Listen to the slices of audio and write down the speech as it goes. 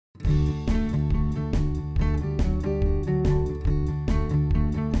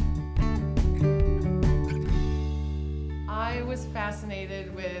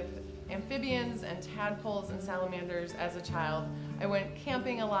amphibians and tadpoles and salamanders as a child. I went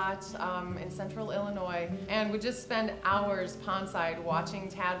camping a lot in central Illinois and would just spend hours pondside watching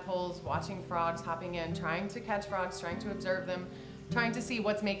tadpoles, watching frogs hopping in, trying to catch frogs, trying to observe them, trying to see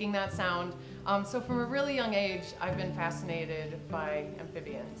what's making that sound. So from a really young age, I've been fascinated by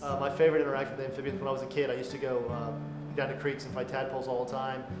amphibians. My favorite interaction with amphibians when I was a kid, I used to go down to creeks and fight tadpoles all the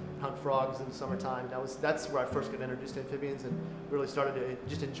time, hunt frogs in the summertime. That's where I first got introduced to amphibians and really started to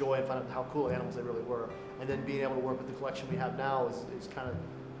just enjoy and find out how cool animals they really were. And then being able to work with the collection we have now is kind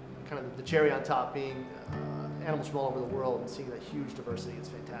of the cherry on top, being animals from all over the world and seeing that huge diversity is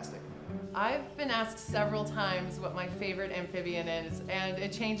fantastic. I've been asked several times what my favorite amphibian is, and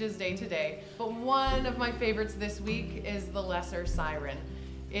it changes day to day. But one of my favorites this week is the lesser siren.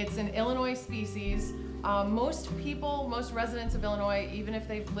 It's an Illinois species. Most residents of Illinois, even if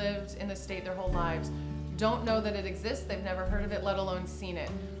they've lived in the state their whole lives, don't know that it exists. They've never heard of it, let alone seen it.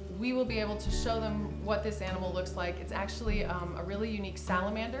 We will be able to show them what this animal looks like. It's actually a really unique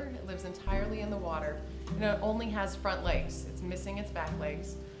salamander. It lives entirely in the water, and it only has front legs. It's missing its back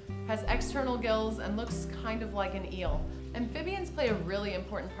legs. Has external gills and looks kind of like an eel. Amphibians play a really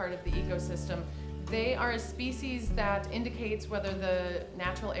important part of the ecosystem. They are a species that indicates whether the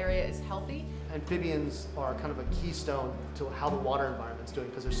natural area is healthy. Amphibians are kind of a keystone to how the water environment's doing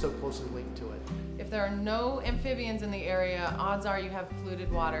because they're so closely linked to it. If there are no amphibians in the area, odds are you have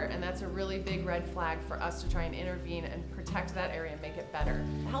polluted water, and that's a really big red flag for us to try and intervene and protect that area and make it better.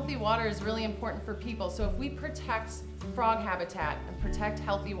 Healthy water is really important for people, so if we protect frog habitat and protect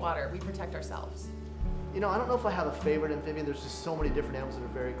healthy water, we protect ourselves. You know, I don't know if I have a favorite amphibian. There's just so many different animals that are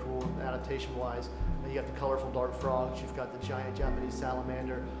very cool adaptation-wise. You got the colorful dart frogs, you've got the giant Japanese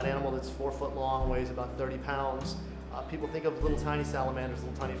salamander, an animal that's 4 foot long, weighs about 30 pounds. People think of little tiny salamanders,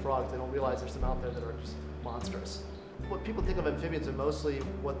 little tiny frogs. They don't realize there's some out there that are just monstrous. What people think of amphibians are mostly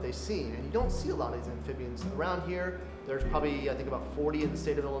what they see, and you don't see a lot of these amphibians. Around here, there's probably, I think, about 40 in the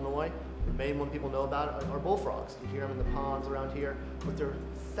state of Illinois. The main one people know about are bullfrogs. You hear them in the ponds around here, but there are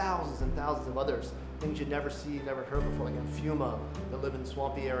thousands and thousands of others. Things you'd never see, never heard before, like Amphuma that live in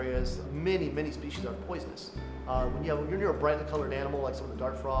swampy areas. Many species are poisonous. When you're near a brightly colored animal like some of the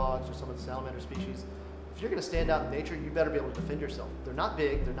dart frogs or some of the salamander species, if you're going to stand out in nature, you better be able to defend yourself. They're not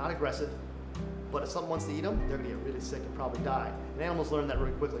big, they're not aggressive, but if something wants to eat them, they're going to get really sick and probably die. And animals learn that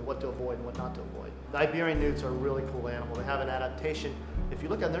really quickly, what to avoid and what not to avoid. The Iberian newts are a really cool animal. They have an adaptation. If you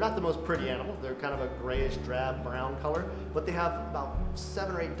look at them, they're not the most pretty animal. They're kind of a grayish, drab, brown color, but they have about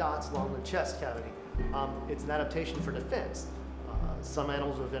 7 or 8 dots along the chest cavity. It's an adaptation for defense. Some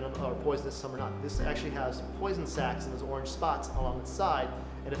animals are venomous or poisonous, some are not. This actually has poison sacs and those orange spots along its side,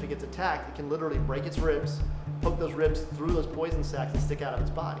 and if it gets attacked, it can literally break its ribs, poke those ribs through those poison sacs and stick out of its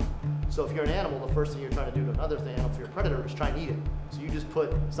body. So if you're an animal, the first thing you're trying to do to another animal, if you're a predator, is try and eat it. So you just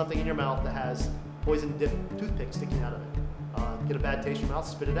put something in your mouth that has poison-dipped toothpicks sticking out of it. Get a bad taste in your mouth,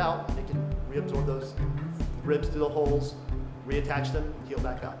 spit it out, and it can reabsorb those ribs through the holes, reattach them, and heal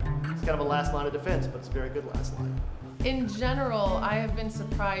back up. It's kind of a last line of defense, but it's a very good last line. In general, I have been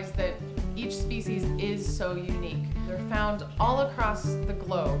surprised that each species is so unique. They're found all across the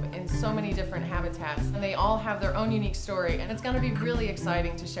globe in so many different habitats, and they all have their own unique story, and it's going to be really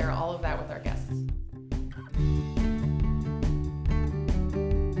exciting to share all of that with our guests.